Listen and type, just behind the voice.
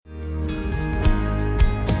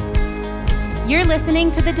You're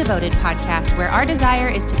listening to the Devoted podcast, where our desire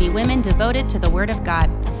is to be women devoted to the Word of God.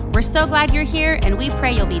 We're so glad you're here, and we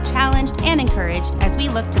pray you'll be challenged and encouraged as we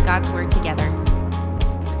look to God's Word together.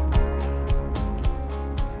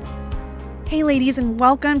 Hey ladies, and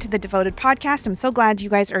welcome to the Devoted podcast. I'm so glad you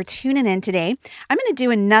guys are tuning in today. I'm going to do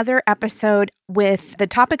another episode with the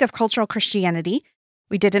topic of cultural Christianity.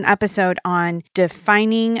 We did an episode on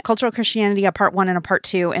defining cultural Christianity, a part 1 and a part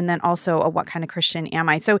 2, and then also a what kind of Christian am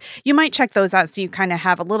I? So you might check those out so you kind of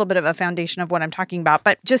have a little bit of a foundation of what I'm talking about.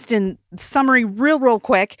 But just in summary, real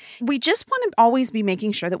quick, we just want to always be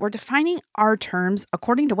making sure that we're defining our terms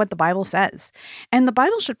according to what the Bible says. And the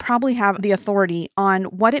Bible should probably have the authority on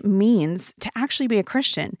what it means to actually be a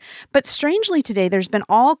Christian. But strangely today, there's been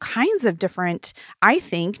all kinds of different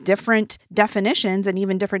definitions and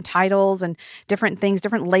even different titles and different things,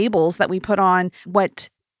 different labels that we put on what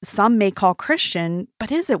some may call Christian,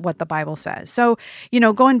 but is it what the Bible says? So,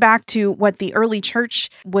 going back to what the early church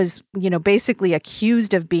was, basically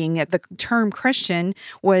accused of being, the term Christian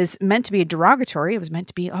was meant to be derogatory. It was meant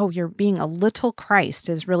to be, oh, you're being a little Christ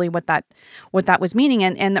is really what that was meaning.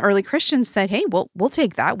 And the early Christians said, hey, we'll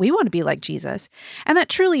take that. We want to be like Jesus. And that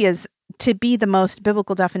truly is to be the most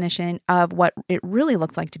biblical definition of what it really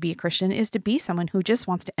looks like to be a Christian, is to be someone who just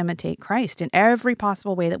wants to imitate Christ in every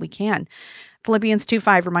possible way that we can. Philippians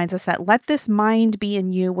 2:5 reminds us that let this mind be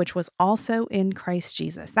in you, which was also in Christ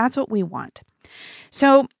Jesus. That's what we want.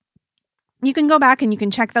 So you can go back and you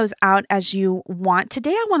can check those out as you want.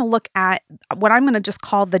 Today, I want to look at what I'm going to just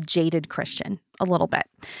call the jaded Christian a little bit.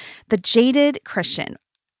 The jaded Christian.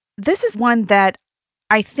 This is one that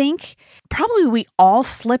I think probably we all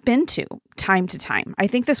slip into time to time. I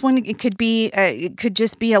think this one, it could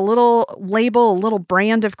just be a little label, a little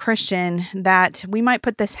brand of Christian that we might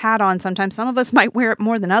put this hat on sometimes. Some of us might wear it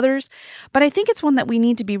more than others, but I think it's one that we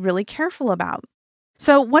need to be really careful about.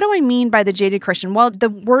 So what do I mean by the jaded Christian? Well, the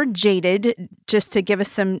word jaded, just to give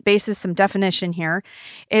us some definition here,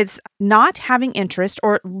 it's not having interest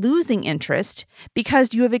or losing interest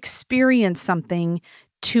because you have experienced something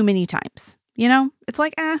too many times. It's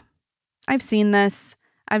like, I've seen this,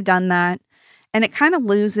 I've done that, and it kind of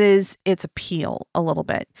loses its appeal a little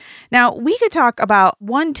bit. Now, we could talk about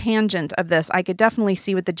one tangent of this. I could definitely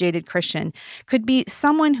see with the jaded Christian could be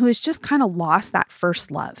someone who has just kind of lost that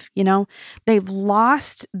first love. They've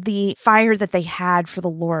lost the fire that they had for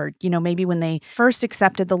the Lord. Maybe when they first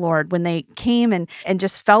accepted the Lord, when they came and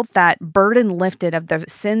just felt that burden lifted of the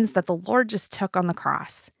sins that the Lord just took on the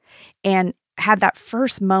cross, and had that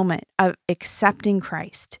first moment of accepting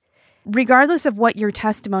Christ, regardless of what your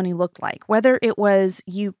testimony looked like, whether it was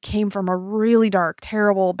you came from a really dark,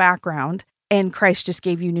 terrible background and Christ just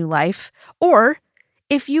gave you new life, or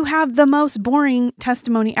if you have the most boring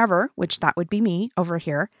testimony ever, which that would be me over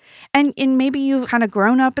here, and maybe you've kind of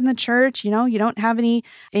grown up in the church, you don't have any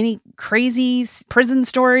crazy prison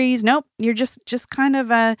stories. Nope, you're just kind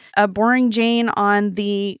of a boring Jane on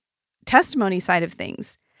the testimony side of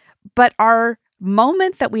things. But our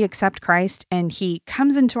moment that we accept Christ and he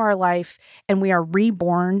comes into our life and we are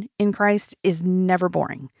reborn in Christ is never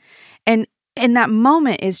boring. And that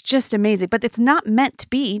moment is just amazing, but it's not meant to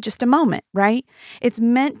be just a moment, right? It's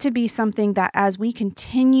meant to be something that as we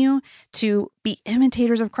continue to be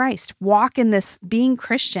imitators of Christ, walk in this being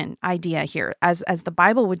Christian idea here, as the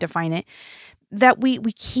Bible would define it, that we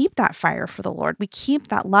keep that fire for the Lord. We keep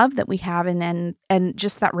that love that we have and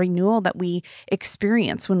just that renewal that we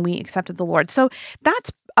experience when we accepted the Lord. So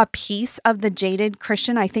that's a piece of the jaded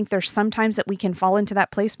Christian. I think there's sometimes that we can fall into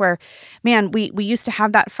that place where, man, we used to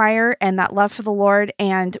have that fire and that love for the Lord,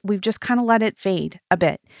 and we've just kind of let it fade a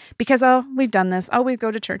bit because, we've done this. We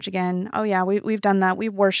go to church again. Yeah, we've done that. We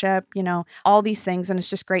worship, all these things, and it's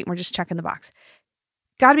just great. And we're just checking the box.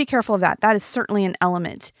 Got to be careful of that. That is certainly an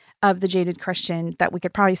element of the jaded Christian that we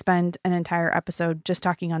could probably spend an entire episode just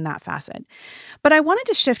talking on that facet. But I wanted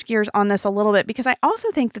to shift gears on this a little bit because I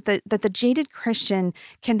also think that the jaded Christian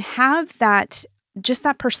can have that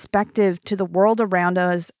perspective to the world around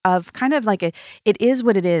us of kind of like it is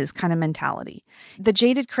what it is kind of mentality. The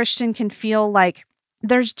jaded Christian can feel like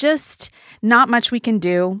there's just not much we can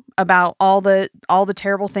do about all the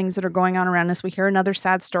terrible things that are going on around us. We hear another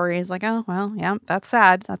sad story. It's like, oh, well, yeah, that's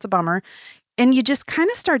sad. That's a bummer. And you just kind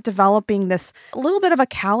of start developing this a little bit of a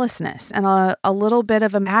callousness and a little bit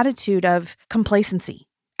of an attitude of complacency,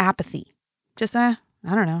 apathy. Just, I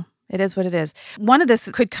don't know. It is what it is. One of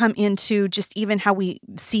this could come into just even how we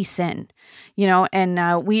see sin,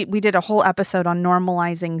 and we did a whole episode on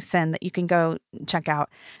normalizing sin that you can go check out.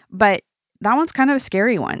 But that one's kind of a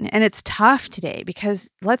scary one. And it's tough today because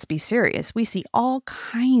let's be serious. We see all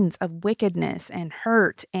kinds of wickedness and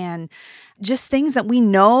hurt and just things that we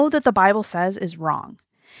know that the Bible says is wrong.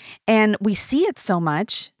 And we see it so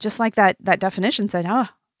much, just like that definition said,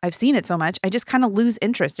 I've seen it so much. I just kind of lose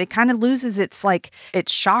interest. It kind of loses its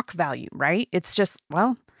shock value, right? It's just,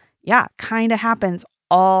 well, yeah, kind of happens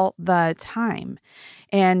all the time.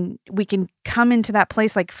 And we can come into that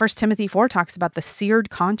place like 1 Timothy 4 talks about the seared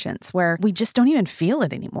conscience where we just don't even feel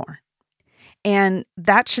it anymore. And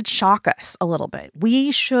that should shock us a little bit.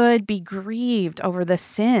 We should be grieved over the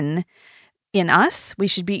sin in us. We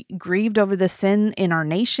should be grieved over the sin in our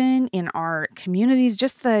nation, in our communities.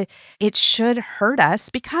 It should hurt us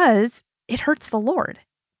because it hurts the Lord.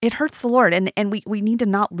 It hurts the Lord. And we need to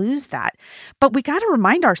not lose that. But we got to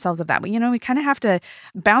remind ourselves of that. We kind of have to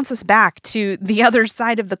bounce us back to the other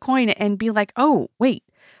side of the coin and be like, oh, wait,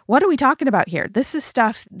 what are we talking about here? This is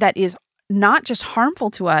stuff that is not just harmful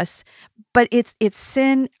to us, but it's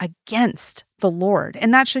sin against the Lord.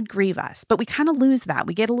 And that should grieve us. But we kind of lose that.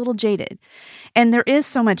 We get a little jaded. And there is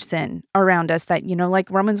so much sin around us that, like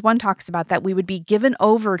Romans 1 talks about, that we would be given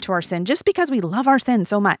over to our sin just because we love our sin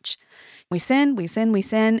so much. We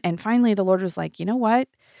sin. And finally, the Lord was like, you know what?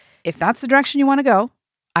 If that's the direction you want to go,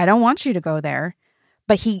 I don't want you to go there.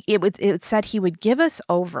 But it said he would give us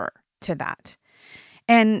over to that.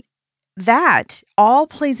 And that all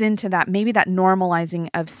plays into that, maybe that normalizing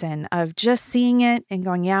of sin, of just seeing it and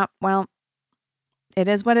going, yeah, well, it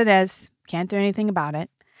is what it is. Can't do anything about it.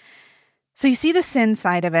 So you see the sin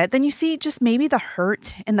side of it. Then you see just maybe the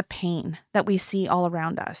hurt and the pain that we see all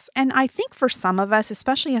around us. And I think for some of us,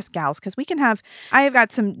 especially us gals, because I have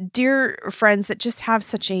got some dear friends that just have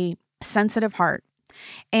such a sensitive heart.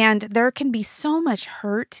 And there can be so much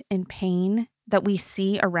hurt and pain that we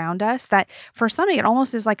see around us that for some, it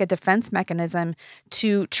almost is like a defense mechanism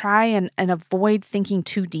to try and avoid thinking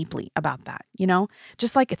too deeply about that,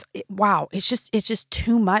 just like it's just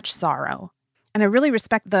too much sorrow. And I really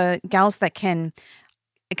respect the gals that can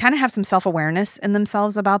kind of have some self-awareness in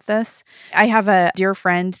themselves about this. I have a dear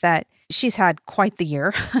friend that she's had quite the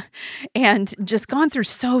year and just gone through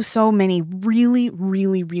so many really,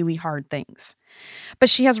 really, really hard things. But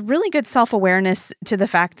she has really good self-awareness to the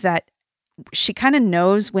fact that she kind of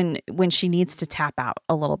knows when she needs to tap out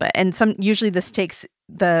a little bit. And usually this takes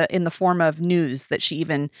in the form of news that she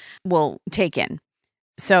even will take in.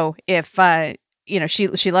 So if,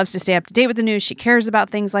 she loves to stay up to date with the news, she cares about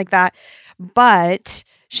things like that, but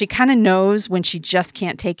she kind of knows when she just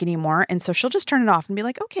can't take anymore. And so she'll just turn it off and be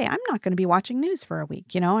like, okay, I'm not going to be watching news for a week.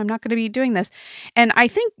 I'm not going to be doing this. And I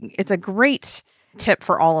think it's a great tip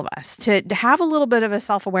for all of us to have a little bit of a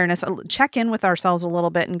self-awareness, check in with ourselves a little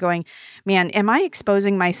bit and going, man, am I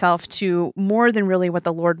exposing myself to more than really what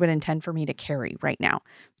the Lord would intend for me to carry right now?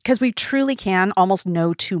 Because we truly can almost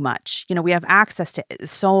know too much. We have access to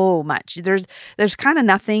so much. There's kind of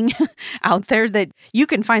nothing out there that you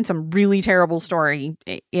can find some really terrible story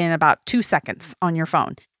in about 2 seconds on your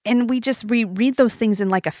phone. And we read those things in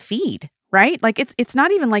like a feed, right? Like it's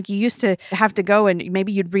not even like you used to have to go and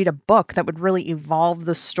maybe you'd read a book that would really evolve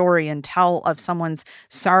the story and tell of someone's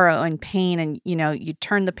sorrow and pain. And, you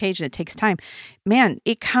turn the page and it takes time. Man,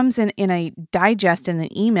 it comes in a digest in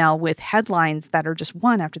an email with headlines that are just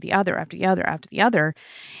one after the other, after the other, after the other.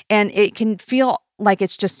 And it can feel like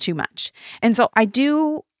it's just too much. And so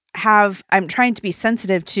I'm trying to be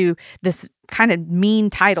sensitive to this kind of mean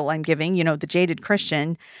title I'm giving, the Jaded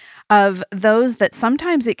Christian, of those that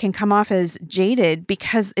sometimes it can come off as jaded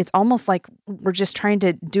because it's almost like we're just trying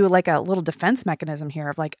to do like a little defense mechanism here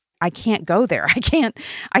of like, I can't go there.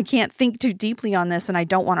 I can't think too deeply on this and I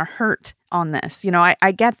don't want to hurt on this.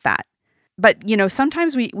 I get that. But,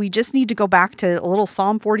 sometimes we just need to go back to a little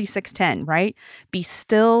Psalm 46:10, right? Be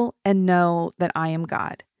still and know that I am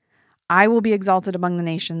God. I will be exalted among the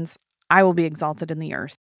nations. I will be exalted in the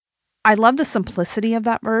earth. I love the simplicity of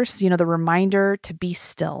that verse, the reminder to be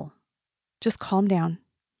still. Just calm down.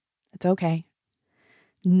 It's okay.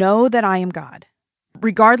 Know that I am God.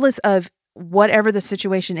 Regardless of whatever the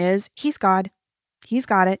situation is, He's God. He's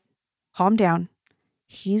got it. Calm down.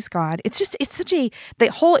 He's God. It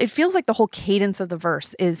feels like the whole cadence of the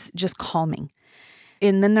verse is just calming.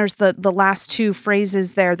 And then there's the last two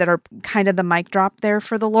phrases there that are kind of the mic drop there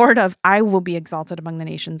for the Lord of, I will be exalted among the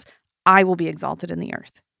nations. I will be exalted in the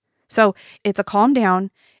earth. So it's a calm down.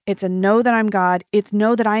 It's a know that I'm God. It's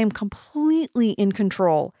know that I am completely in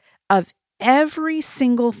control of every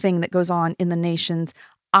single thing that goes on in the nations.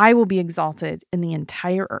 I will be exalted in the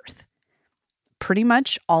entire earth. Pretty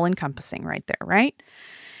much all encompassing right there, right?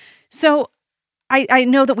 So I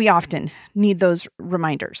know that we often need those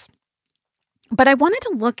reminders. But I wanted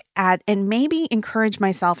to look at and maybe encourage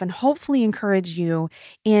myself and hopefully encourage you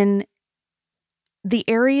in the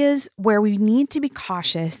areas where we need to be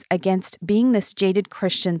cautious against being this jaded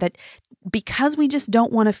Christian that because we just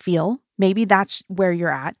don't want to feel, maybe that's where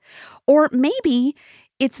you're at. Or maybe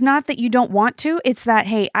it's not that you don't want to, it's that,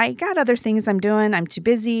 hey, I got other things I'm doing. I'm too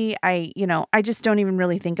busy. I just don't even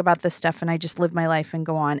really think about this stuff and I just live my life and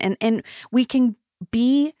go on. And we can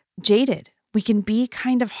be jaded. We can be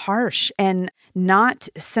kind of harsh and not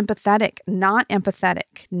sympathetic, not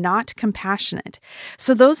empathetic, not compassionate.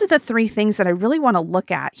 So those are the three things that I really want to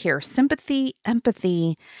look at here: sympathy,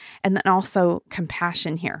 empathy, and then also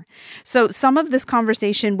compassion here. So some of this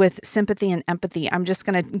conversation with sympathy and empathy, I'm just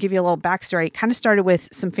going to give you a little backstory. It kind of started with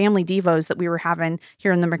some family devos that we were having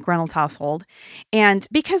here in the McReynolds household. And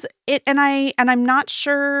because I'm not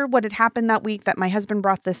sure what had happened that week that my husband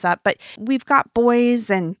brought this up, but we've got boys,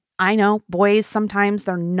 and I know boys, sometimes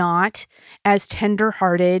they're not as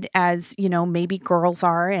tender-hearted as, maybe girls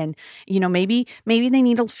are. And, maybe they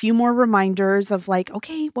need a few more reminders of like,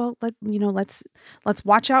 okay, well, let's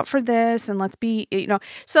watch out for this and let's be,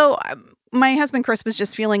 So my husband, Chris, was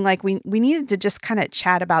just feeling like we needed to just kind of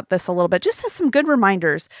chat about this a little bit, just as some good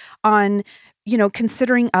reminders on,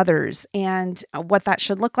 considering others and what that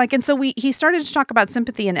should look like. And so he started to talk about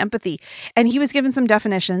sympathy and empathy, and he was given some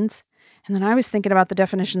definitions. And then I was thinking about the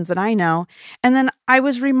definitions that I know. And then I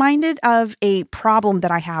was reminded of a problem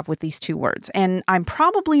that I have with these two words. And I'm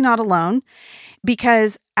probably not alone,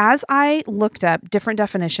 because as I looked up different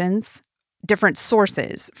definitions, different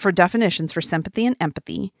sources for definitions for sympathy and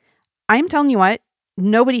empathy, I'm telling you what,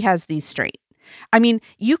 nobody has these straight. I mean,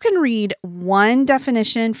 you can read one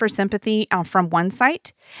definition for sympathy from one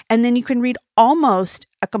site, and then you can read almost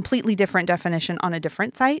a completely different definition on a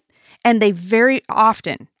different site. And they very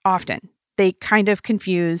often, they kind of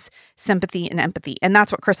confuse sympathy and empathy. And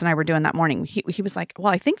that's what Chris and I were doing that morning. He was like,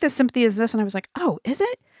 well, I think this sympathy is this. And I was like, oh, is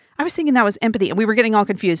it? I was thinking that was empathy. And we were getting all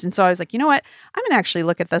confused. And so I was like, you know what? I'm going to actually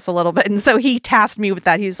look at this a little bit. And so he tasked me with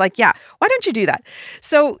that. He was like, yeah, why don't you do that?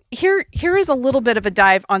 So here is a little bit of a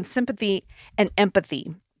dive on sympathy and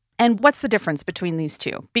empathy. And what's the difference between these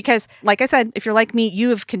two? Because like I said, if you're like me, you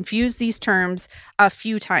have confused these terms a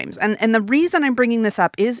few times. And the reason I'm bringing this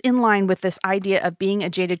up is in line with this idea of being a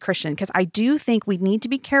jaded Christian, because I do think we need to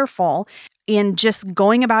be careful in just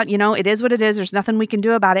going about, it is what it is. There's nothing we can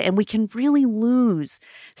do about it. And we can really lose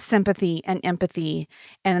sympathy and empathy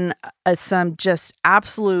and some just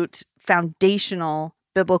absolute foundational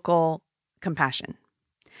biblical compassion.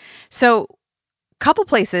 So a couple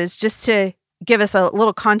places just to give us a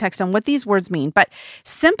little context on what these words mean. But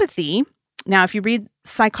sympathy, now if you read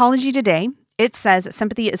Psychology Today, it says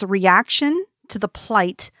sympathy is a reaction to the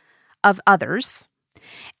plight of others.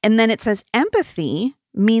 And then it says empathy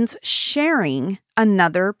means sharing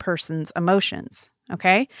another person's emotions.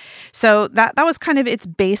 Okay. So that was kind of its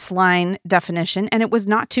baseline definition, and it was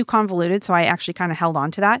not too convoluted. So I actually kind of held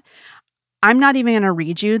on to that. I'm not even going to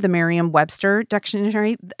read you the Merriam-Webster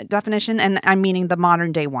dictionary definition, and I'm meaning the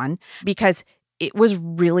modern day one, because it was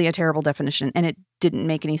really a terrible definition and it didn't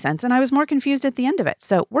make any sense. And I was more confused at the end of it.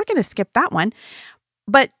 So we're going to skip that one.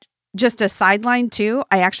 But just a sideline too,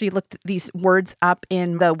 I actually looked these words up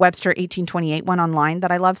in the Webster 1828 one online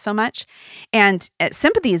that I love so much. And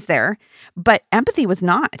sympathy is there, but empathy was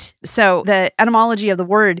not. So the etymology of the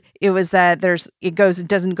word, it was that it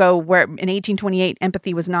doesn't go where in 1828,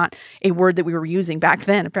 empathy was not a word that we were using back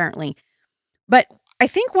then, apparently. But I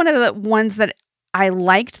think one of the ones that I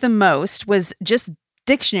liked the most was just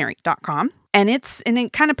dictionary.com. And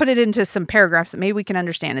it kind of put it into some paragraphs that maybe we can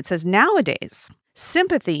understand. It says, nowadays,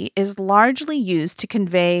 sympathy is largely used to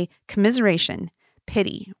convey commiseration,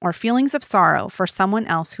 pity, or feelings of sorrow for someone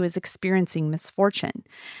else who is experiencing misfortune.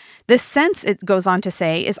 This sense, it goes on to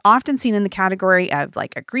say, is often seen in the category of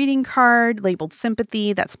like a greeting card labeled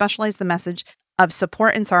sympathy that specializes the message of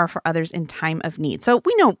support and sorrow for others in time of need. So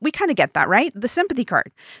we kind of get that, right? The sympathy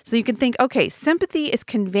card. So you can think, okay, sympathy is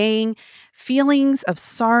conveying feelings of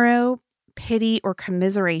sorrow, pity, or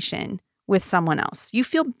commiseration with someone else. You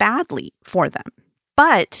feel badly for them.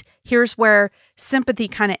 But here's where sympathy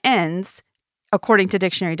kind of ends. According to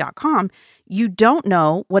dictionary.com, you don't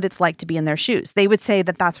know what it's like to be in their shoes. They would say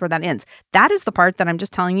that that's where that ends. That is the part that I'm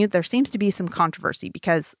just telling you, there seems to be some controversy,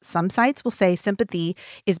 because some sites will say sympathy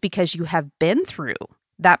is because you have been through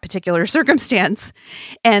that particular circumstance,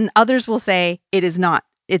 and others will say it is not.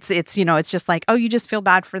 It's just like, oh, you just feel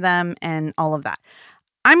bad for them and all of that.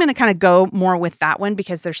 I'm going to kind of go more with that one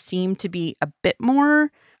because there seemed to be a bit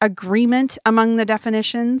more agreement among the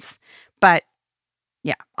definitions, but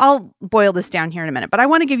yeah, I'll boil this down here in a minute, but I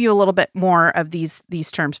want to give you a little bit more of these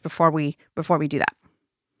terms before we do that.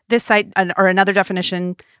 This site, or another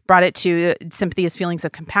definition, brought it to sympathy as feelings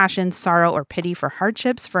of compassion, sorrow, or pity for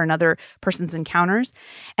hardships for another person's encounters.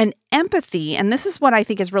 And empathy, and this is what I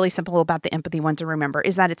think is really simple about the empathy one to remember,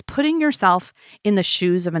 is that it's putting yourself in the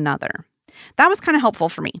shoes of another. That was kind of helpful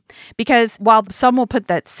for me, because while some will put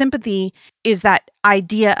that sympathy is that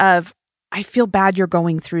idea of, I feel bad you're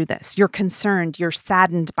going through this. You're concerned. You're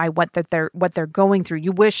saddened by what they're going through.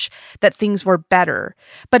 You wish that things were better.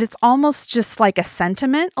 But it's almost just like a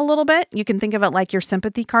sentiment a little bit. You can think of it like your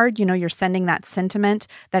sympathy card. You're sending that sentiment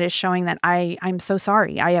that is showing that I'm so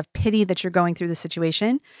sorry. I have pity that you're going through the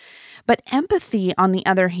situation. But empathy, on the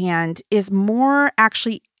other hand, is more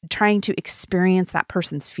actually trying to experience that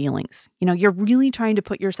person's feelings. You're really trying to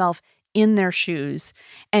put yourself in their shoes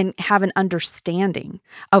and have an understanding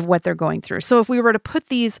of what they're going through. So if we were to put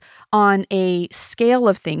these on a scale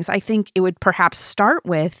of things, I think it would perhaps start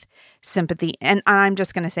with sympathy. And I'm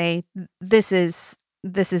just going to say, this is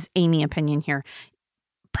Amy opinion here.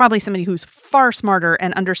 Probably somebody who's far smarter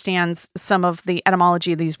and understands some of the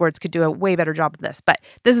etymology of these words could do a way better job of this. But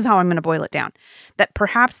this is how I'm going to boil it down. That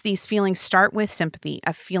perhaps these feelings start with sympathy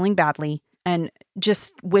of feeling badly and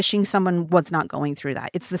just wishing someone was not going through that.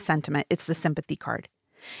 It's the sentiment. It's the sympathy card.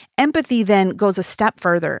 Empathy then goes a step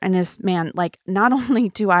further and is, man, like, not only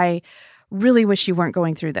do I really wish you weren't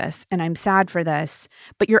going through this and I'm sad for this,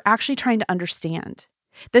 but you're actually trying to understand.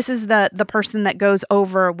 This is the person that goes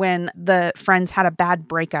over when the friends had a bad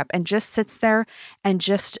breakup and just sits there and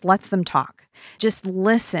just lets them talk, just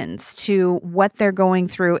listens to what they're going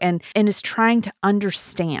through and is trying to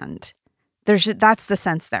understand. That's the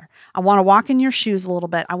sense there. I want to walk in your shoes a little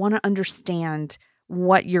bit. I want to understand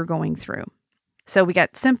what you're going through. So we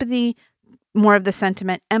got sympathy, more of the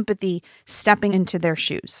sentiment, empathy, stepping into their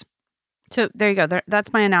shoes. So there you go.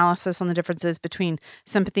 That's my analysis on the differences between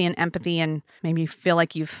sympathy and empathy. And maybe you feel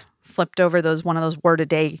like you've flipped over one of those word a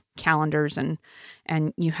day calendars and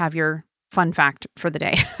you have your fun fact for the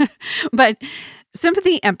day. But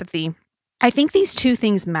sympathy, empathy, I think these two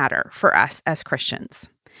things matter for us as Christians.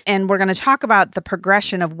 And we're going to talk about the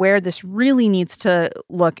progression of where this really needs to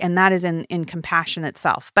look, and that is in compassion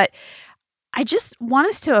itself. But I just want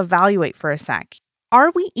us to evaluate for a sec. Are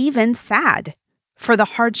we even sad for the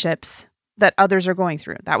hardships that others are going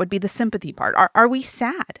through? That would be the sympathy part. Are we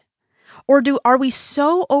sad? Or are we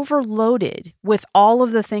so overloaded with all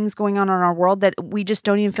of the things going on in our world that we just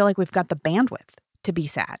don't even feel like we've got the bandwidth to be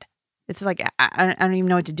sad? It's like, I don't even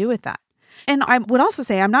know what to do with that. And I would also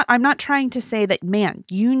say, I'm not trying to say that, man,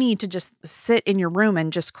 you need to just sit in your room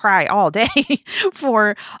and just cry all day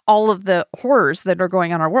for all of the horrors that are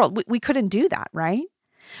going on in our world. We couldn't do that, right?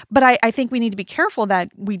 But I think we need to be careful that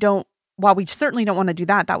we don't, while we certainly don't want to do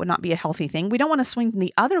that, that would not be a healthy thing. We don't want to swing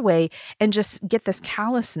the other way and just get this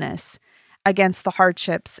callousness against the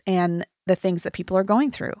hardships and the things that people are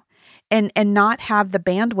going through and not have the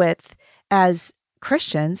bandwidth as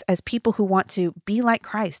Christians, as people who want to be like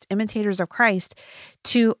Christ, imitators of Christ,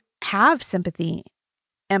 to have sympathy,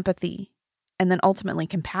 empathy, and then ultimately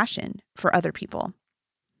compassion for other people.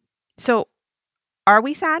 So are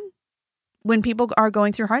we sad when people are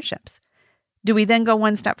going through hardships? Do we then go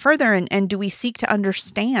one step further and do we seek to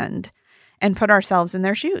understand and put ourselves in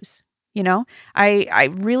their shoes? I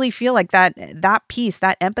really feel like that piece,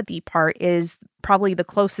 that empathy part, is probably the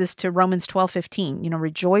closest to Romans 12:15.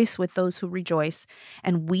 Rejoice with those who rejoice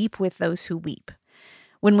and weep with those who weep.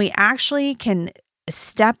 When we actually can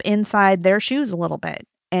step inside their shoes a little bit,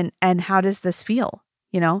 and how does this feel?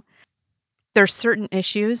 There's certain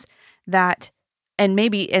issues that, and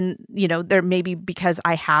there may be because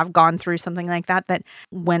I have gone through something like that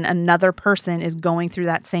when another person is going through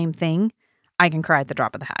that same thing, I can cry at the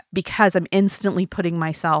drop of the hat because I'm instantly putting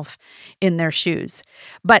myself in their shoes.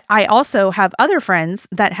 But I also have other friends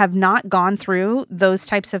that have not gone through those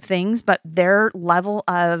types of things, but their level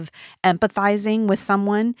of empathizing with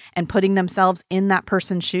someone and putting themselves in that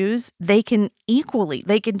person's shoes, they can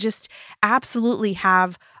just absolutely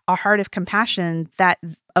have a heart of compassion that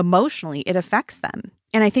emotionally it affects them.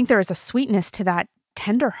 And I think there is a sweetness to that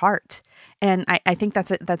tender heart. And I think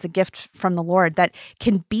that's a gift from the Lord that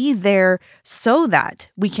can be there so that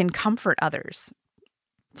we can comfort others.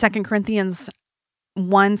 2 Corinthians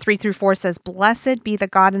 1:3-4 says, "Blessed be the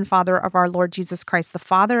God and Father of our Lord Jesus Christ, the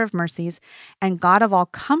Father of mercies and God of all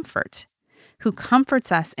comfort, who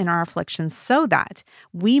comforts us in our afflictions, so that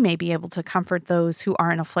we may be able to comfort those who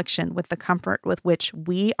are in affliction with the comfort with which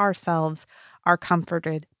we ourselves are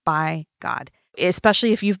comforted by God."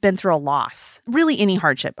 Especially if you've been through a loss, really any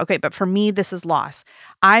hardship. Okay, but for me, this is loss.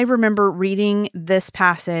 I remember reading this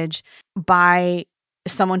passage by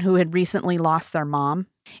someone who had recently lost their mom.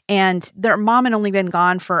 And their mom had only been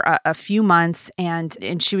gone for a few months, and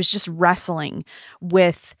she was just wrestling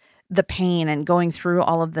with the pain and going through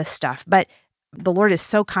all of this stuff. But the Lord is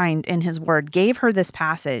so kind in his word, gave her this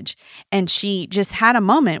passage, and she just had a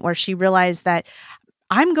moment where she realized that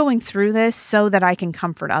I'm going through this so that I can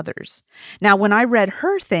comfort others. Now, when I read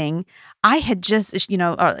her thing, I had just,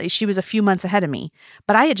 she was a few months ahead of me,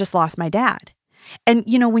 but I had just lost my dad. And,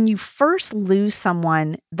 when you first lose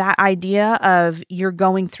someone, that idea of you're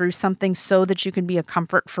going through something so that you can be a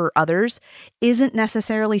comfort for others isn't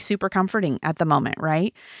necessarily super comforting at the moment,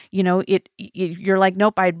 right? You're like,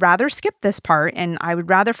 nope, I'd rather skip this part, and I would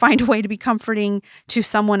rather find a way to be comforting to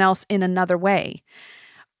someone else in another way.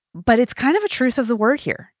 But it's kind of a truth of the word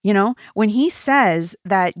here, when he says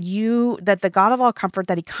that the God of all comfort,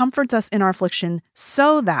 that he comforts us in our affliction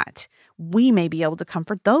so that we may be able to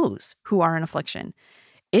comfort those who are in affliction.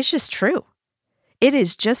 It's just true. It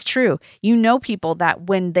is just true. People that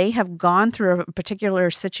when they have gone through a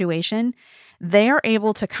particular situation, they are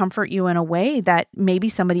able to comfort you in a way that maybe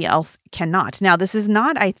somebody else cannot. Now, this is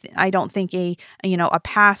not, I don't think a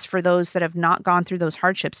pass for those that have not gone through those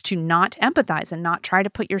hardships to not empathize and not try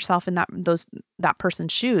to put yourself in that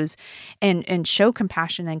person's shoes and show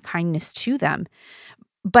compassion and kindness to them.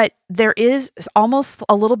 But there is almost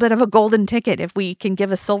a little bit of a golden ticket, if we can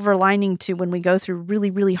give a silver lining to when we go through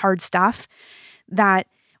really, really hard stuff, that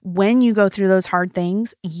when you go through those hard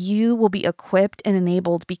things, you will be equipped and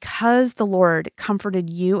enabled because the Lord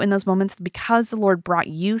comforted you in those moments, because the Lord brought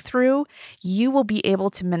you through. You will be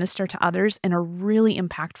able to minister to others in a really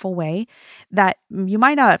impactful way that you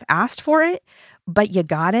might not have asked for it, but you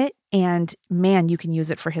got it. And man, you can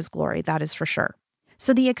use it for his glory. That is for sure.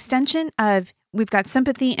 So the extension of we've got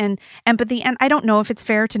sympathy and empathy, and I don't know if it's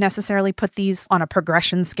fair to necessarily put these on a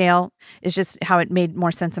progression scale. It's just how it made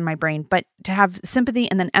more sense in my brain. But to have sympathy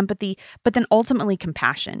and then empathy, but then ultimately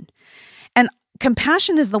compassion. And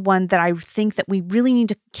compassion is the one that I think that we really need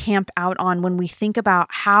to camp out on when we think about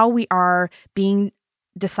how we are being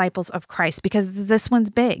disciples of Christ, because this one's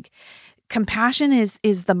big. Compassion is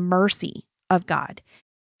the mercy of God.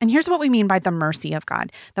 And here's what we mean by the mercy of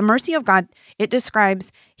God. The mercy of God, it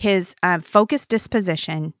describes his focused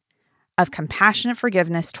disposition of compassionate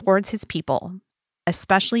forgiveness towards his people,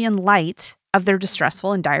 especially in light of their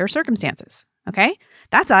distressful and dire circumstances. Okay?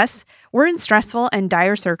 That's us. We're in stressful and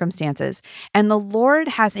dire circumstances, and the Lord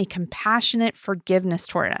has a compassionate forgiveness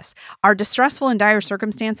toward us. Our distressful and dire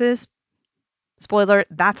circumstances, spoiler,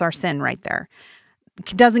 that's our sin right there.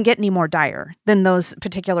 Doesn't get any more dire than those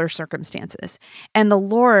particular circumstances. And the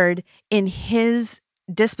Lord, in his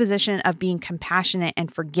disposition of being compassionate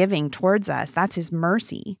and forgiving towards us, that's his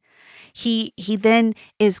mercy. He then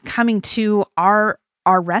is coming to our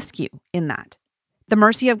rescue in that. The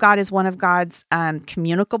mercy of God is one of God's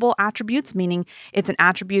communicable attributes, meaning it's an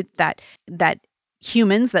attribute that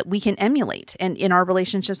humans that we can emulate and in our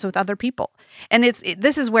relationships with other people. And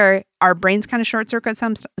this is where our brains kind of short circuit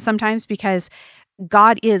sometimes, because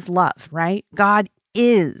God is love, right? God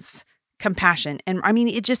is compassion. And I mean,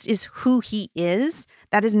 it just is who he is.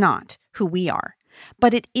 That is not who we are.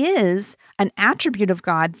 But it is an attribute of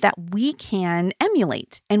God that we can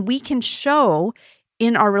emulate and we can show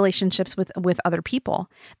in our relationships with other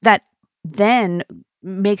people, that then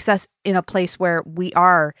makes us in a place where we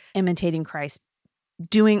are imitating Christ,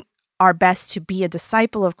 doing our best to be a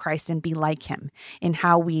disciple of Christ and be like him in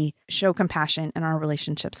how we show compassion in our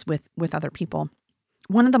relationships with other people.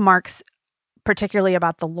 One of the marks, particularly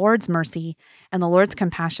about the Lord's mercy and the Lord's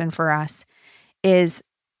compassion for us, is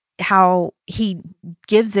how he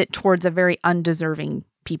gives it towards a very undeserving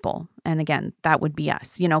people. And again, that would be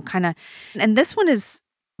us, kind of. And this one is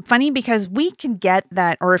funny because we can get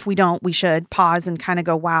that, or if we don't, we should pause and kind of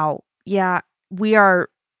go, wow, yeah, we are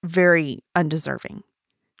very undeserving.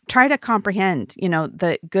 Try to comprehend,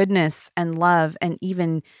 the goodness and love and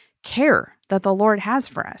even care that the Lord has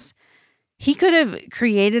for us. He could have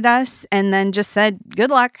created us and then just said, good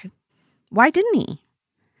luck. Why didn't he?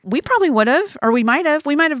 We probably would have, or we might have.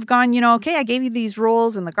 We might have gone, okay, I gave you these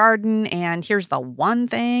rules in the garden, and here's the one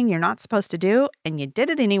thing you're not supposed to do, and you did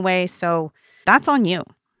it anyway, so that's on you.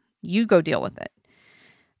 You go deal with it.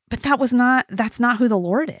 But that's not who the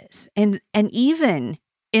Lord is. And even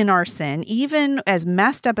in our sin, even as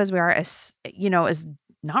messed up as we are, as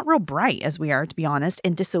not real bright as we are, to be honest,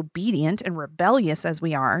 and disobedient and rebellious as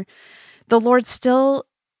we are, the Lord still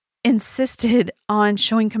insisted on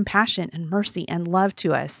showing compassion and mercy and love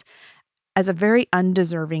to us as a very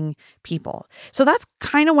undeserving people. So that's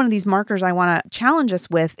kind of one of these markers I want to challenge us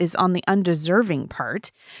with, is on the undeserving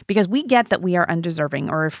part, because we get that we are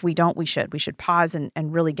undeserving, or if we don't, we should pause and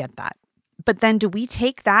really get that. But then do we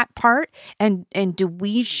take that part and do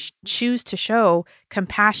we choose to show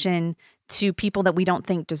compassion to people that we don't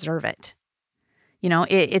think deserve it?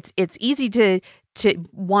 It's easy to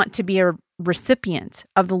want to be a recipient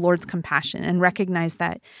of the Lord's compassion and recognize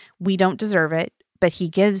that we don't deserve it, but he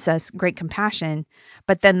gives us great compassion.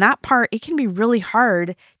 But then that part, it can be really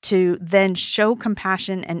hard to then show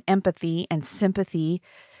compassion and empathy and sympathy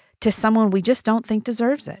to someone we just don't think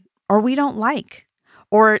deserves it, or we don't like,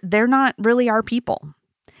 or they're not really our people.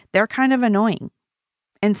 They're kind of annoying.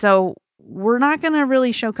 And so we're not going to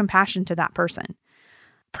really show compassion to that person.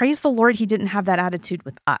 Praise the Lord, he didn't have that attitude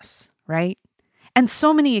with us, right? And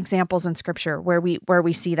so many examples in scripture where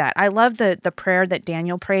we see that. I love the prayer that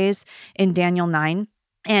Daniel prays in Daniel 9.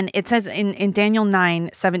 And it says in Daniel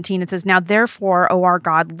 9:17, it says, "Now therefore, O our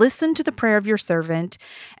God, listen to the prayer of your servant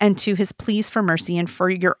and to his pleas for mercy, and for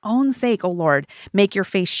your own sake, O Lord, make your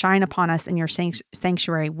face shine upon us in your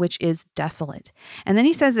sanctuary, which is desolate." And then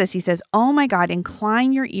he says this, he says, "Oh my God,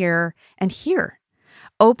 incline your ear and hear.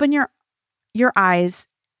 Open your eyes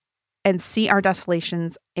and see our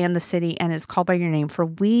desolations and the city and is called by your name. For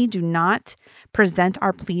we do not present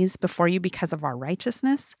our pleas before you because of our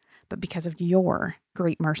righteousness, but because of your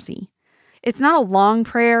great mercy." It's not a long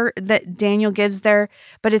prayer that Daniel gives there,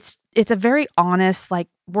 but it's a very honest, like,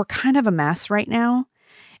 we're kind of a mess right now,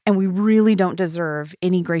 and we really don't deserve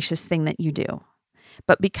any gracious thing that you do.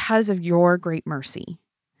 But because of your great mercy.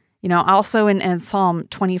 Also in Psalm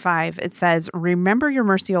 25, it says, "Remember your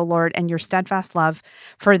mercy, O Lord, and your steadfast love,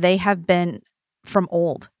 for they have been from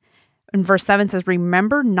old." And verse 7 says,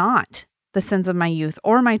 "Remember not the sins of my youth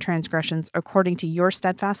or my transgressions. According to your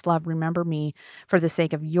steadfast love, remember me for the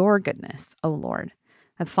sake of your goodness, O Lord."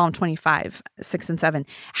 That's Psalm 25, 6 and 7.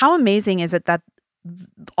 How amazing is it that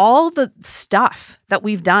all the stuff that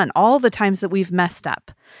we've done, all the times that we've messed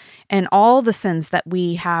up, and all the sins that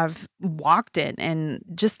we have walked in, and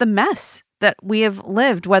just the mess that we have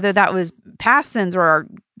lived, whether that was past sins or our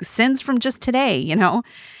sins from just today,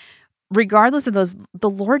 regardless of those, the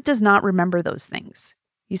Lord does not remember those things.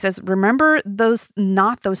 He says, remember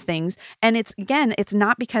not those things. And it's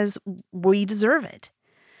not because we deserve it.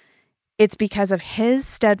 It's because of his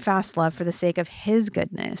steadfast love for the sake of his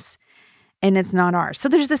goodness. And it's not ours. So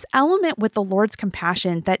there's this element with the Lord's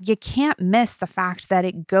compassion that you can't miss, the fact that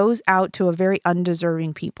it goes out to a very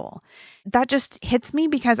undeserving people. That just hits me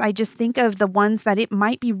because I just think of the ones that it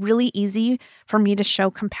might be really easy for me to show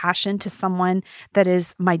compassion to someone that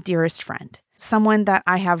is my dearest friend, someone that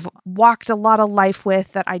I have walked a lot of life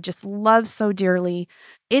with, that I just love so dearly.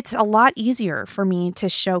 It's a lot easier for me to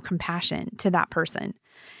show compassion to that person.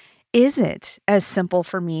 Is it as simple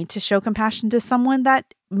for me to show compassion to someone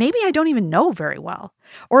that maybe I don't even know very well?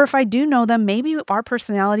 Or if I do know them, maybe our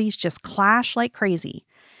personalities just clash like crazy.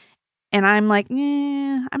 And I'm like,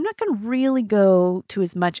 I'm not going to really go to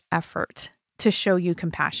as much effort to show you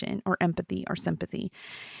compassion or empathy or sympathy.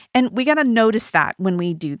 And we got to notice that when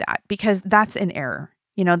we do that, because that's an error.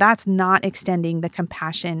 That's not extending the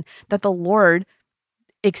compassion that the Lord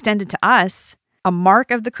extended to us. A mark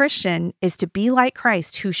of the Christian is to be like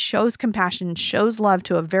Christ, who shows compassion, shows love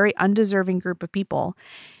to a very undeserving group of people.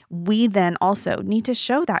 We then also need to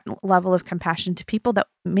show that level of compassion to people that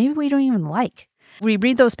maybe we don't even like. We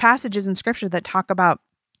read those passages in scripture that talk about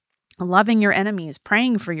loving your enemies,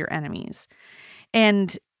 praying for your enemies.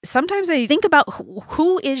 And sometimes I think about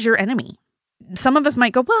who is your enemy. Some of us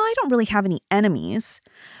might go, well, I don't really have any enemies,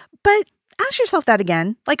 but ask yourself that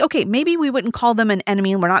again. Like, okay, maybe we wouldn't call them an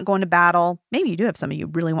enemy and we're not going to battle. Maybe you do have somebody you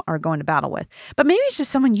really are going to battle with, but maybe it's just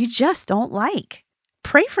someone you just don't like.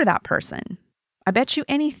 Pray for that person. I bet you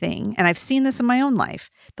anything, and I've seen this in my own life,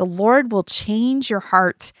 the Lord will change your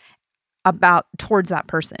heart towards that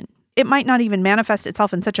person. It might not even manifest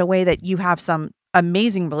itself in such a way that you have some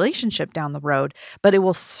amazing relationship down the road, but it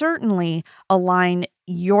will certainly align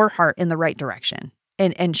your heart in the right direction.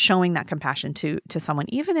 And showing that compassion to someone,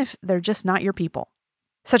 even if they're just not your people.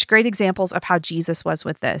 Such great examples of how Jesus was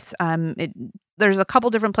with this. There's a couple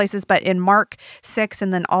different places, but in Mark 6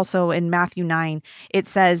 and then also in Matthew 9, it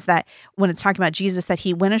says that when it's talking about Jesus, that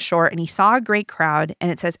he went ashore and he saw a great crowd, and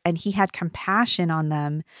it says, and he had compassion on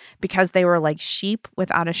them because they were like sheep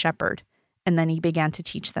without a shepherd. And then he began to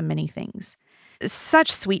teach them many things.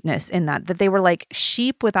 Such sweetness in that they were like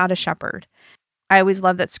sheep without a shepherd. I always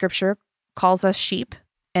love that scripture calls us sheep,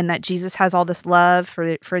 and that Jesus has all this love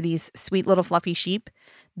for these sweet little fluffy sheep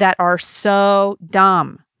that are so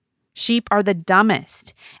dumb. Sheep are the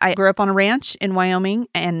dumbest. I grew up on a ranch in Wyoming,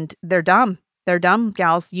 and they're dumb. They're dumb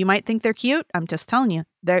gals. You might think they're cute. I'm just telling you,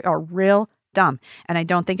 they are real dumb. And I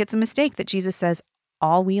don't think it's a mistake that Jesus says,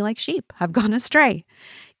 all we like sheep have gone astray.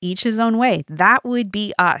 each his own way. That would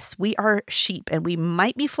be us. We are sheep, and we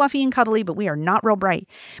might be fluffy and cuddly, but we are not real bright.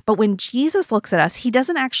 But when Jesus looks at us, he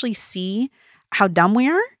doesn't actually see how dumb we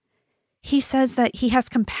are. He says that he has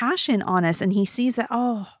compassion on us, and he sees that,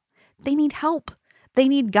 oh, they need help. They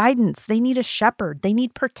need guidance. They need a shepherd. They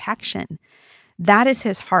need protection. That is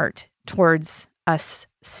his heart towards us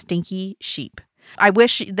stinky sheep. I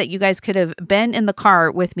wish that you guys could have been in the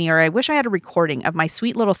car with me, or I wish I had a recording of my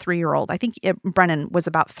sweet little 3-year-old. I think Brennan was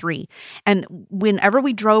about 3. And whenever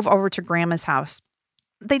we drove over to Grandma's house,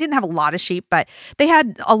 they didn't have a lot of sheep, but they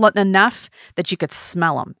had enough that you could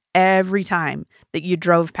smell them every time that you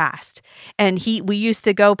drove past. And we used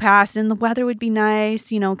to go past, and the weather would be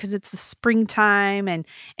nice, because it's the springtime,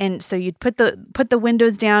 and so you'd put the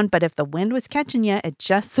windows down. But if the wind was catching you at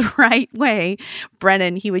just the right way,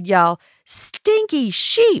 Brennan, he would yell, "Stinky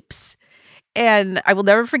sheeps!" And I will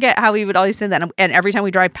never forget how he would always say that. And every time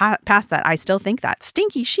we drive past that, I still think that,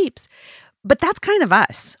 stinky sheeps. But that's kind of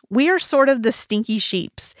us. We are sort of the stinky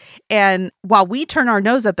sheeps. And while we turn our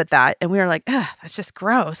nose up at that and we are like, ugh, that's just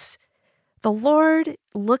gross, the Lord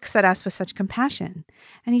looks at us with such compassion.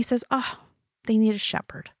 And he says, oh, they need a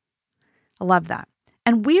shepherd. I love that.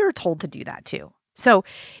 And we are told to do that too. So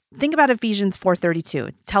think about Ephesians 4:32.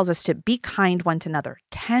 It tells us to be kind one to another,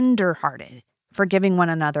 tender-hearted, forgiving one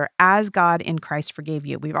another as God in Christ forgave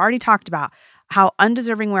you. We've already talked about how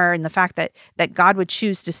undeserving we are, and the fact that God would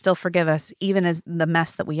choose to still forgive us even as the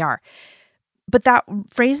mess that we are. But that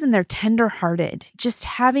phrase in there, tender-hearted, just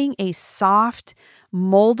having a soft,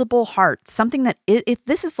 moldable heart, something that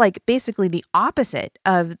this is like basically the opposite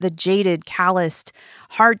of the jaded, calloused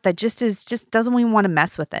heart that just doesn't even want to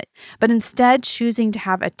mess with it, but instead choosing to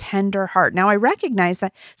have a tender heart. Now, I recognize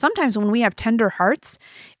that sometimes when we have tender hearts,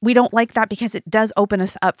 we don't like that because it does open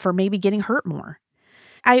us up for maybe getting hurt more.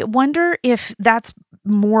 I wonder if that's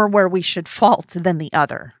more where we should fault than the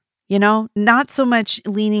other. Not so much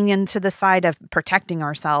leaning into the side of protecting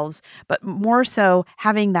ourselves, but more so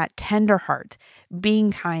having that tender heart,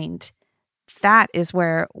 being kind. That is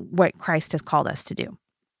what Christ has called us to do.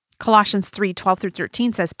 Colossians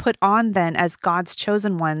 3:12-13 says, "Put on then as God's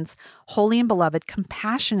chosen ones, holy and beloved,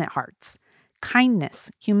 compassionate hearts,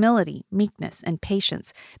 kindness, humility, meekness, and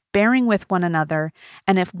patience, bearing with one another.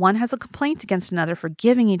 And if one has a complaint against another,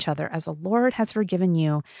 forgiving each other as the Lord has forgiven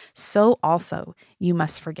you, so also you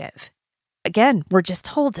must forgive." Again, we're just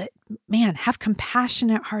told it. Man, have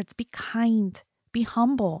compassionate hearts, be kind, be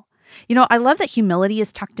humble. I love that humility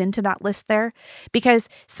is tucked into that list there, because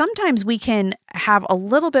sometimes we can have a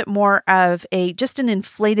little bit more of just an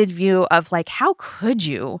inflated view of like, how could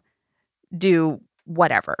you do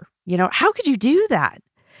whatever? How could you do that?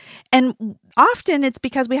 And often it's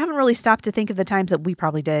because we haven't really stopped to think of the times that we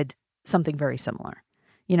probably did something very similar,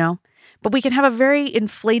 But we can have a very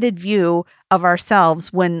inflated view of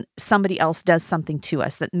ourselves when somebody else does something to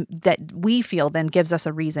us that we feel then gives us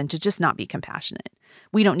a reason to just not be compassionate.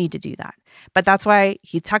 We don't need to do that. But that's why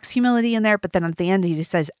he tucks humility in there. But then at the end, he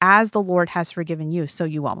says, as the Lord has forgiven you, so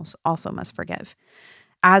you also must forgive.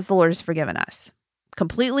 As the Lord has forgiven us.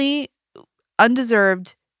 Completely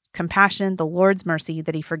undeserved compassion, the Lord's mercy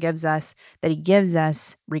that he forgives us, that he gives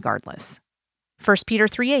us regardless. 1 Peter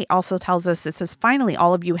 3:8 also tells us, it says, "Finally,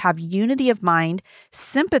 all of you have unity of mind,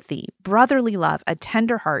 sympathy, brotherly love, a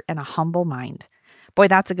tender heart, and a humble mind." Boy,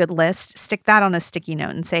 that's a good list. Stick that on a sticky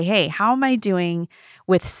note and say, hey, how am I doing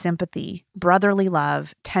with sympathy, brotherly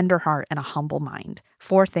love, tender heart, and a humble mind?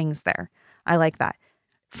 4 things there. I like that.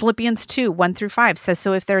 Philippians 2:1-5 says,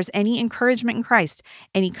 "So if there is any encouragement in Christ,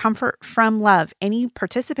 any comfort from love, any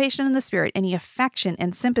participation in the Spirit, any affection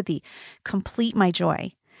and sympathy, complete my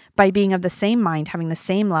joy by being of the same mind, having the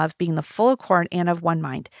same love, being the full accord and of one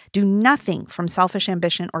mind. Do nothing from selfish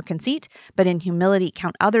ambition or conceit, but in humility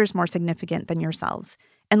count others more significant than yourselves.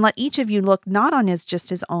 And let each of you look not on just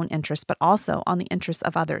his own interests, but also on the interests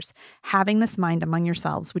of others, having this mind among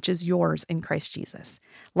yourselves, which is yours in Christ Jesus."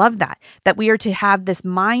 Love that we are to have this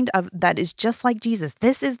mind that is just like Jesus.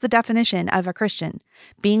 This is the definition of a Christian,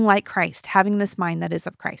 being like Christ, having this mind that is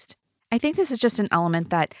of Christ. I think this is just an element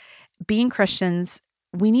that being Christians,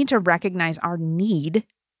 we need to recognize our need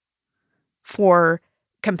for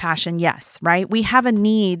compassion. Yes, right? We have a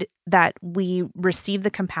need that we receive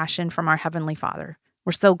the compassion from our Heavenly Father.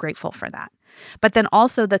 We're so grateful for that. But then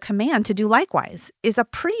also the command to do likewise is a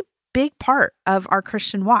pretty big part of our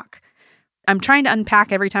Christian walk. I'm trying to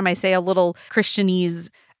unpack every time I say a little Christianese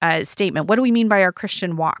statement. What do we mean by our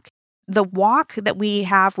Christian walk? The walk that we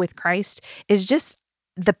have with Christ is just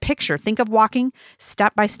the picture. Think of walking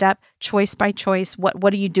step by step, choice by choice.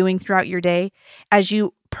 What are you doing throughout your day? As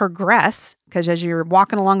you progress, because as you're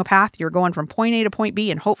walking along a path, you're going from point A to point B,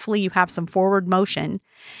 and hopefully you have some forward motion.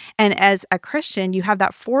 And as a Christian, you have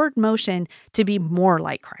that forward motion to be more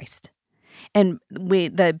like Christ. And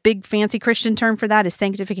the big fancy Christian term for that is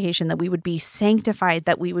sanctification, that we would be sanctified,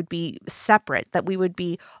 that we would be separate, that we would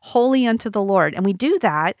be holy unto the Lord. And we do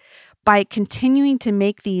that by continuing to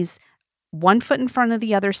make these one foot in front of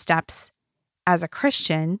the other steps as a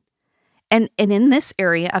Christian. And in this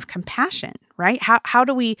area of compassion, right? How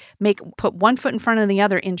do we put one foot in front of the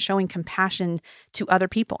other in showing compassion to other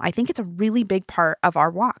people? I think it's a really big part of our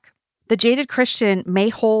walk. The jaded Christian may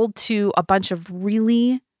hold to a bunch of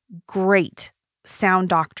really great sound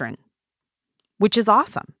doctrine, which is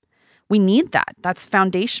awesome. We need that. That's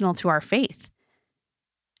foundational to our faith.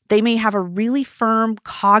 They may have a really firm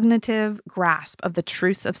cognitive grasp of the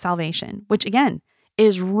truths of salvation, which again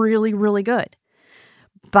is really, really good.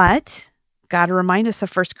 But got to remind us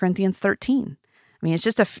of 1 Corinthians 13. I mean, it's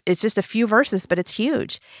just a few verses, but it's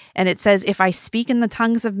huge. And it says, if I speak in the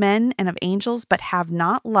tongues of men and of angels, but have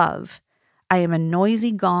not love, I am a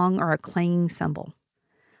noisy gong or a clanging cymbal.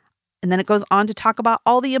 And then it goes on to talk about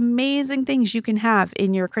all the amazing things you can have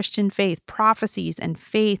in your Christian faith, prophecies and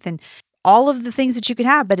faith and all of the things that you could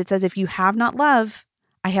have. But it says, if you have not love,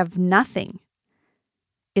 I have nothing.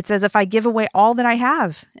 It says, if I give away all that I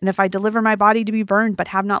have, and if I deliver my body to be burned, but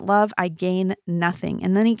have not love, I gain nothing.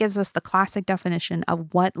 And then he gives us the classic definition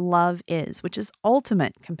of what love is, which is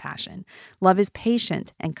ultimate compassion. Love is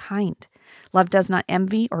patient and kind. Love does not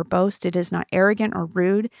envy or boast. It is not arrogant or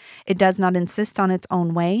rude. It does not insist on its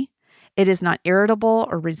own way. It is not irritable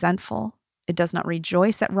or resentful. It does not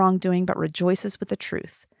rejoice at wrongdoing, but rejoices with the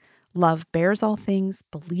truth. Love bears all things,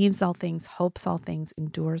 believes all things, hopes all things,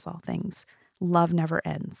 endures all things. Love never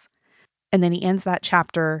ends. And then he ends that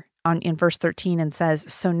chapter in verse 13 and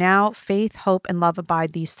says, so now faith, hope, and love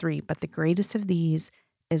abide, these three, but the greatest of these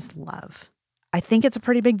is love. I think it's a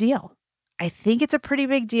pretty big deal. I think it's a pretty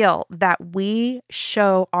big deal that we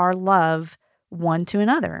show our love one to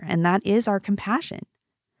another, and that is our compassion.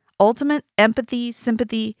 Ultimate empathy,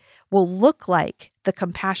 sympathy will look like the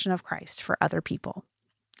compassion of Christ for other people.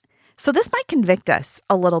 So this might convict us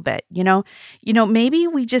a little bit, maybe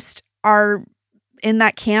we just are in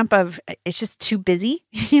that camp of it's just too busy.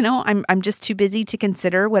 I'm just too busy to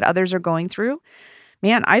consider what others are going through.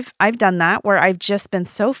 Man, I've done that where I've just been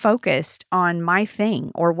so focused on my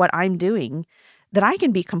thing or what I'm doing that I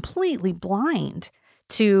can be completely blind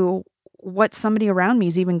to what somebody around me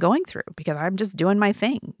is even going through because I'm just doing my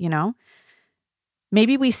thing,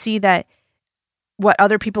 Maybe we see that what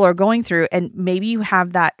other people are going through, and maybe you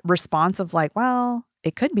have that response of like, well,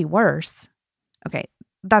 it could be worse. Okay,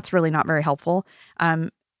 that's really not very helpful.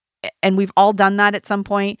 And we've all done that at some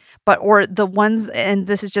point, or the ones, and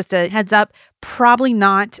this is just a heads up, probably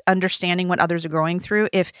not understanding what others are going through.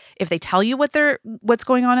 If they tell you what's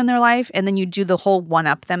going on in their life, and then you do the whole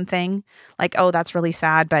one-up them thing, like, oh, that's really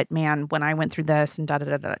sad, but man, when I went through this and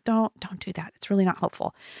da-da-da-da, don't do that. It's really not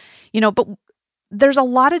helpful. But there's a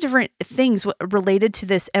lot of different things related to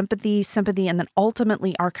this empathy, sympathy, and then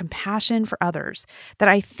ultimately our compassion for others that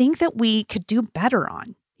I think that we could do better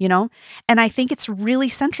on, And I think it's really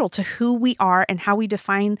central to who we are and how we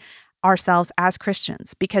define ourselves as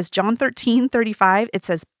Christians. Because John 13:35, it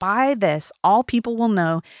says, by this, all people will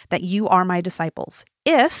know that you are my disciples,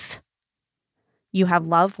 if you have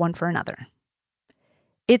love one for another.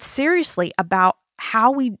 It's seriously about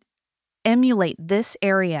how we emulate this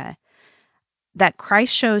area that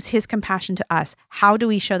Christ shows his compassion to us. How do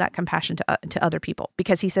we show that compassion to other people?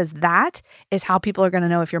 Because he says that is how people are going to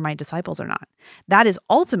know if you're my disciples or not. That is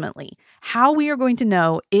ultimately how we are going to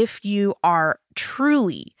know if you are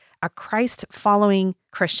truly a Christ-following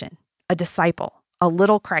Christian, a disciple, a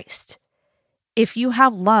little Christ. If you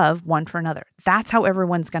have love one for another, that's how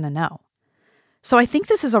everyone's going to know. So I think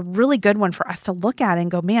this is a really good one for us to look at and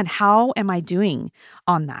go, man, how am I doing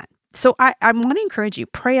on that? So I want to encourage you,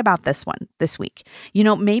 pray about this one this week.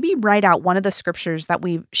 Maybe write out one of the scriptures that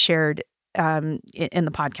we've shared in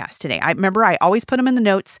the podcast today. I remember I always put them in the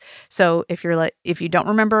notes. So if you don't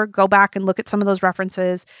remember, go back and look at some of those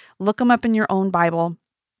references, look them up in your own Bible,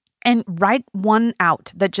 and write one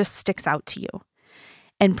out that just sticks out to you,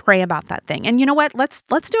 and pray about that thing. And you know what? Let's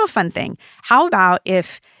do a fun thing. How about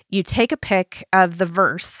if you take a pic of the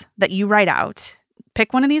verse that you write out?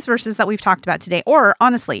 Pick one of these verses that we've talked about today. Or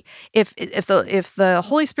honestly, if the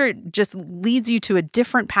Holy Spirit just leads you to a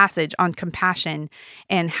different passage on compassion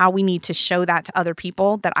and how we need to show that to other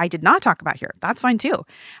people that I did not talk about here, that's fine too.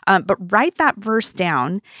 But write that verse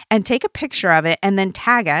down and take a picture of it and then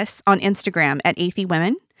tag us on Instagram at Athey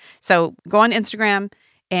Women. So go on Instagram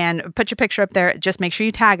and put your picture up there. Just make sure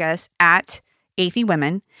you tag us at Athey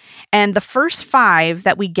women. And the first 5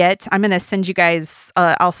 that we get, I'm going to send you guys,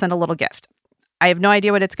 I'll send a little gift. I have no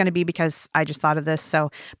idea what it's going to be because I just thought of this.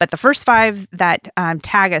 But the first 5 that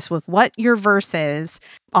tag us with what your verse is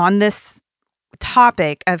on this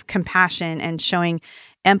topic of compassion and showing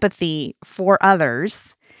empathy for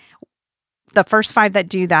others, the first 5 that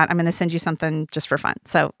do that, I'm going to send you something just for fun.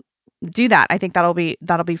 So do that. I think that'll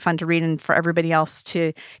be fun to read and for everybody else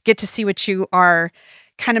to get to see what you are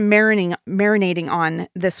kind of marinating on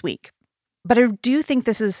this week. But I do think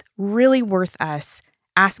this is really worth us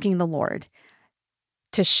asking the Lord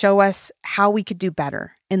to show us how we could do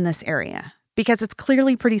better in this area, because it's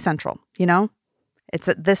clearly pretty central,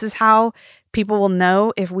 this is how people will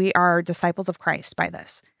know if we are disciples of Christ, by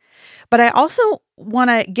this. But I also want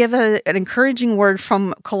to give an encouraging word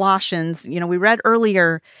from Colossians. We read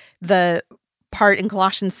earlier the part in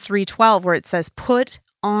Colossians 3:12 where it says, put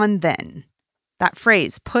on then. That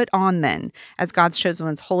phrase, put on then, as God's chosen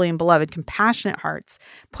ones, holy and beloved, compassionate hearts,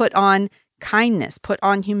 put on kindness, put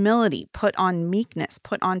on humility, put on meekness,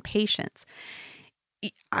 put on patience.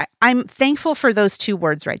 I'm thankful for those 2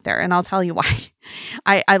 words right there, and I'll tell you why.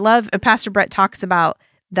 I love, Pastor Brett talks about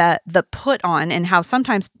the put on and how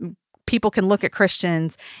sometimes people can look at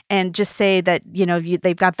Christians and just say that,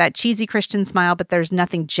 they've got that cheesy Christian smile, but there's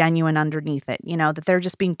nothing genuine underneath it, that they're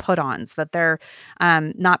just being put-ons, that they're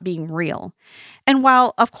not being real. And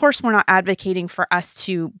while, of course, we're not advocating for us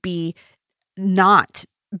to be not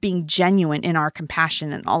being genuine in our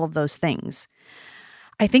compassion and all of those things,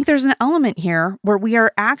 I think there's an element here where we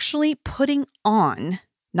are actually putting on,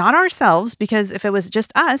 not ourselves, because if it was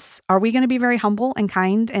just us, are we going to be very humble and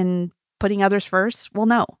kind and putting others first? Well,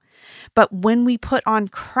 no. But when we put on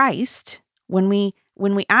Christ, when we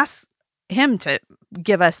ask Him to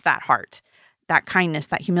give us that heart, that kindness,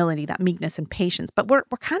 that humility, that meekness and patience, but we're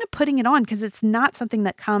kind of putting it on because it's not something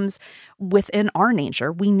that comes within our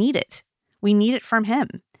nature. We need it. We need it from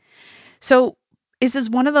Him. So is this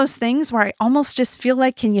one of those things where I almost just feel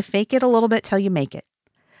like, can you fake it a little bit till you make it?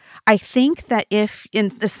 I think that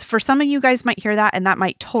for some of you guys might hear that and that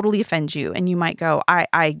might totally offend you and you might go,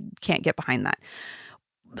 I can't get behind that.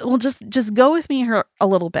 Well, just go with me here a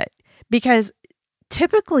little bit, because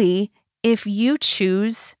typically if you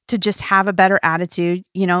choose to just have a better attitude,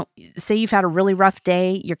 say you've had a really rough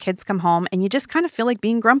day, your kids come home and you just kind of feel like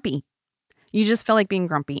being grumpy. You just feel like being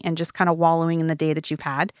grumpy and just kind of wallowing in the day that you've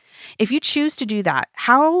had. If you choose to do that,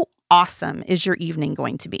 how awesome is your evening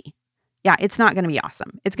going to be? Yeah, it's not going to be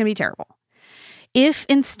awesome. It's going to be terrible. If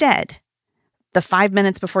instead, the 5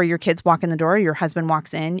 minutes before your kids walk in the door, your husband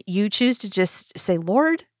walks in, you choose to just say,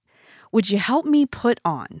 Lord, would you help me put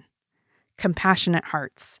on compassionate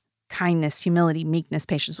hearts, kindness, humility, meekness,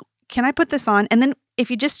 patience? Can I put this on? And then if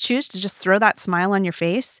you just choose to just throw that smile on your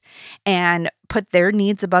face and put their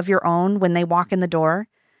needs above your own when they walk in the door,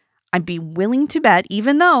 I'd be willing to bet,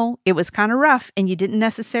 even though it was kind of rough and you didn't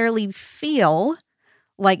necessarily feel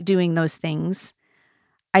like doing those things,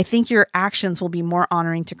 I think your actions will be more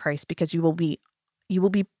honoring to Christ because you will be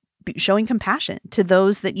showing compassion to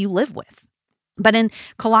those that you live with. But in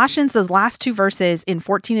Colossians, those last 2 verses in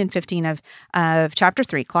 14 and 15 of chapter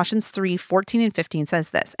 3, Colossians 3, 14 and 15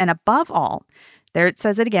 says this, and above all, there it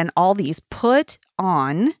says it again, all these, put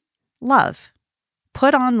on love.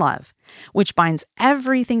 Put on love, which binds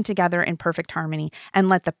everything together in perfect harmony, and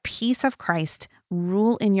let the peace of Christ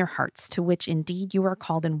rule in your hearts, to which indeed you are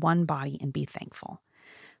called in one body, and be thankful.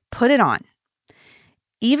 Put it on.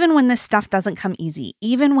 Even when this stuff doesn't come easy,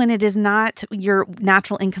 even when it is not your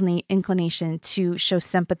natural inclination to show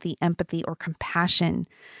sympathy, empathy, or compassion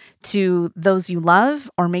to those you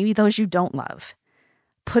love, or maybe those you don't love,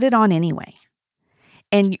 put it on anyway.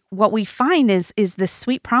 And what we find is this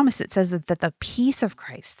sweet promise that says that the peace of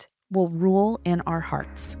Christ will rule in our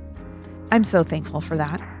hearts. I'm so thankful for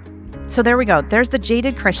that. So there we go. There's the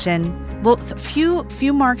jaded Christian. Well, a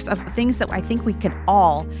few marks of things that I think we can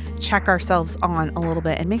all check ourselves on a little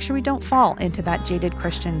bit and make sure we don't fall into that jaded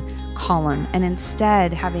Christian column, and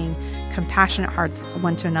instead having compassionate hearts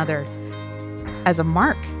one to another as a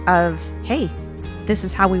mark of, hey, this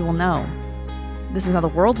is how we will know. This is how the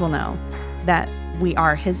world will know that we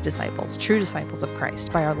are His disciples, true disciples of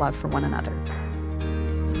Christ, by our love for one another.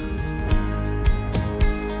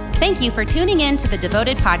 Thank you for tuning in to the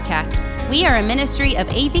Devoted Podcast. We are a ministry of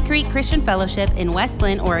Athey Creek Christian Fellowship in West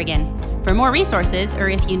Linn, Oregon. For more resources, or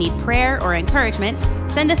if you need prayer or encouragement,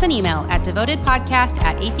 send us an email at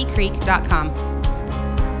devotedpodcast@atheycreek.com.